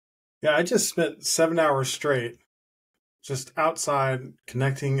Yeah, I just spent 7 hours straight just outside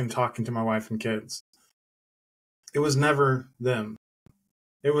connecting and talking to my wife and kids. It was never them.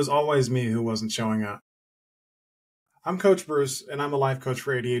 It was always me who wasn't showing up. I'm Coach Bruce, and I'm a life coach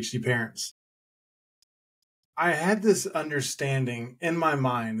for ADHD parents. I had this understanding in my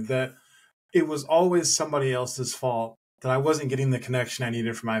mind that it was always somebody else's fault that I wasn't getting the connection I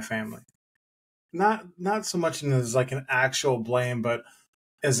needed for my family. Not so much as like an actual blame, but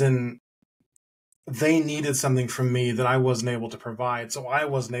as in they needed something from me that I wasn't able to provide, so I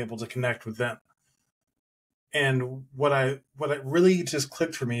wasn't able to connect with them. And what really just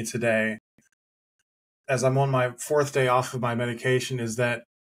clicked for me today, as I'm on my fourth day off of my medication, is that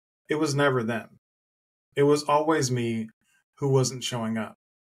it was never them. It was always me who wasn't showing up.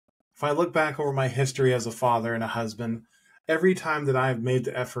 If I look back over my history as a father and a husband, every time that I have made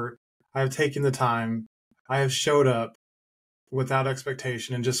the effort, I have taken the time, I have showed up without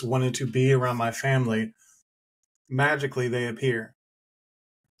expectation and just wanted to be around my family, magically they appear.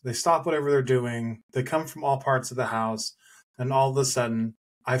 They stop whatever they're doing, they come from all parts of the house, and all of a sudden,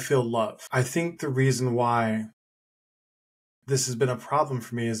 I feel love. I think the reason why this has been a problem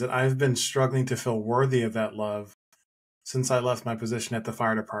for me is that I've been struggling to feel worthy of that love since I left my position at the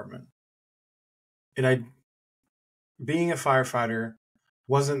fire department. Being a firefighter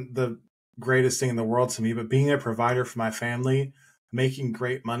wasn't the greatest thing in the world to me, but being a provider for my family, making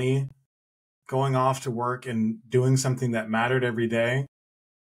great money, going off to work and doing something that mattered every day,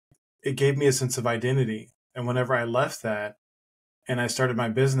 it gave me a sense of identity. And whenever I left that and I started my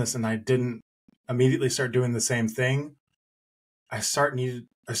business and I didn't immediately start doing the same thing, I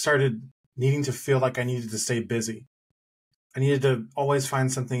started needing to feel like I needed to stay busy. I needed to always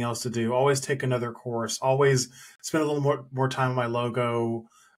find something else to do, always take another course, always spend a little more time on my logo,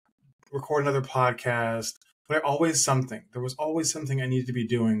 record another podcast, but always something. There was always something I needed to be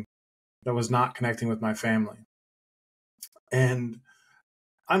doing that was not connecting with my family. And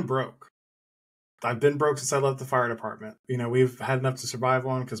I'm broke. I've been broke since I left the fire department. We've had enough to survive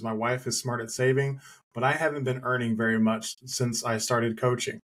on because my wife is smart at saving, but I haven't been earning very much since I started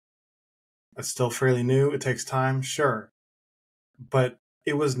coaching. It's still fairly new. It takes time, sure. But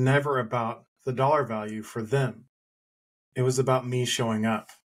it was never about the dollar value for them. It was about me showing up.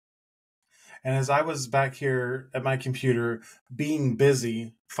 And as I was back here at my computer, being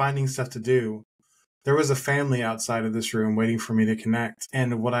busy, finding stuff to do, there was a family outside of this room waiting for me to connect.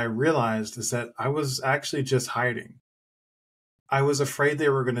 And what I realized is that I was actually just hiding. I was afraid they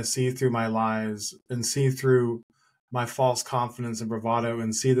were going to see through my lies and see through my false confidence and bravado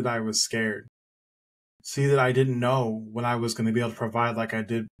and see that I was scared. See that I didn't know when I was going to be able to provide like I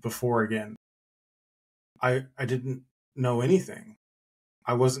did before again. I didn't know anything.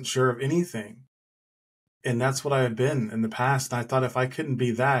 I wasn't sure of anything. And that's what I had been in the past. And I thought if I couldn't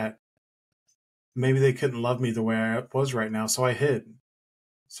be that, maybe they couldn't love me the way I was right now. So I hid.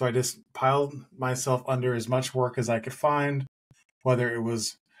 So I just piled myself under as much work as I could find, whether it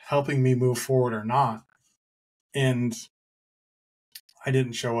was helping me move forward or not. And I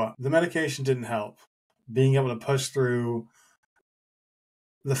didn't show up. The medication didn't help. Being able to push through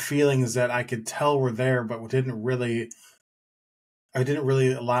the feelings that I could tell were there, but I didn't really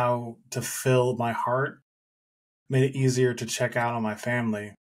allow to fill my heart, made it easier to check out on my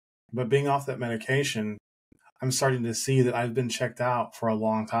family. But being off that medication, I'm starting to see that I've been checked out for a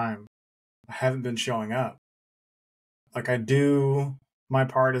long time. I haven't been showing up. Like I do my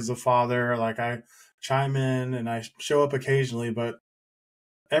part as a father, like I chime in and I show up occasionally, but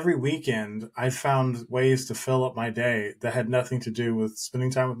every weekend I found ways to fill up my day that had nothing to do with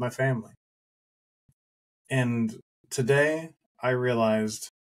spending time with my family. And today I realized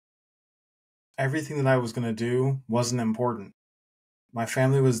everything that I was going to do wasn't important. My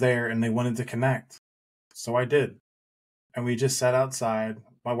family was there and they wanted to connect. So I did. And we just sat outside.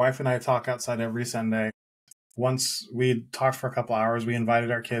 My wife and I talk outside every Sunday. Once we talked for a couple hours, we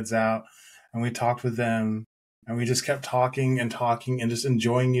invited our kids out and we talked with them. And we just kept talking and just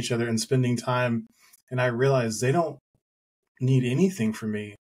enjoying each other and spending time. And I realized they don't need anything from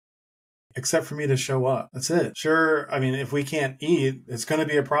me except for me to show up. That's it. Sure, I mean, if we can't eat, it's going to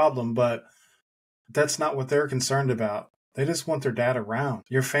be a problem, but that's not what they're concerned about. They just want their dad around.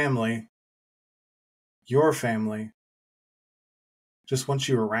 Your family just wants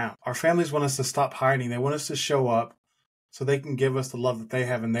you around. Our families want us to stop hiding. They want us to show up so they can give us the love that they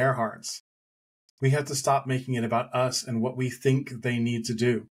have in their hearts. We have to stop making it about us and what we think they need to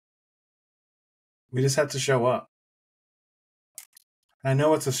do. We just have to show up. I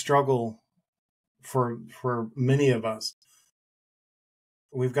know it's a struggle for many of us.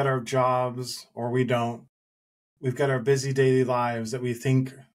 We've got our jobs or we don't. We've got our busy daily lives that we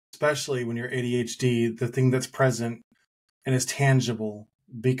think especially when you're ADHD, the thing that's present and is tangible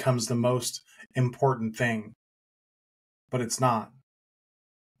becomes the most important thing. But it's not.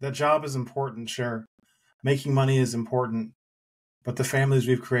 That job is important, sure. Making money is important. But the families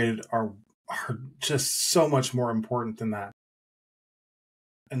we've created are just so much more important than that.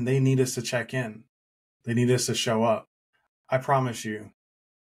 And they need us to check in. They need us to show up. I promise you,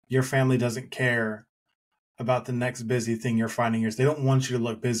 your family doesn't care about the next busy thing you're finding yours. They don't want you to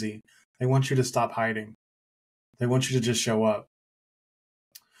look busy. They want you to stop hiding. They want you to just show up.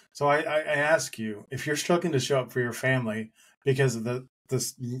 So I ask you, if you're struggling to show up for your family because of the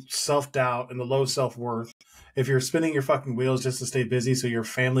self-doubt and the low self-worth, if you're spinning your fucking wheels just to stay busy so your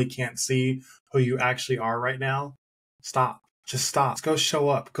family can't see who you actually are right now, stop. Just stop. Go show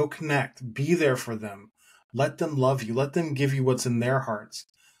up. Go connect. Be there for them. Let them love you. Let them give you what's in their hearts.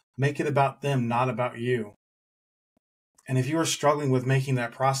 Make it about them, not about you. And if you are struggling with making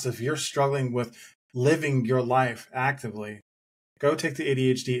that process, if you're struggling with living your life actively, go take the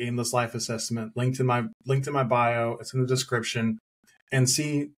ADHD Aimless Life Assessment, linked in my bio. It's in the description, and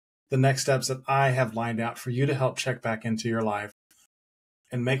see the next steps that I have lined out for you to help check back into your life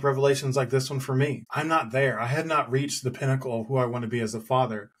and make revelations like this one for me. I'm not there. I had not reached the pinnacle of who I want to be as a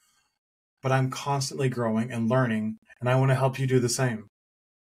father, but I'm constantly growing and learning, and I want to help you do the same.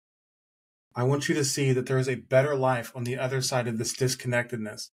 I want you to see that there is a better life on the other side of this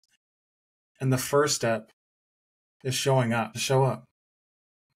disconnectedness. And the first step is showing up. Show up.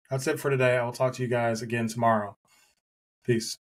 That's it for today. I will talk to you guys again tomorrow. Peace.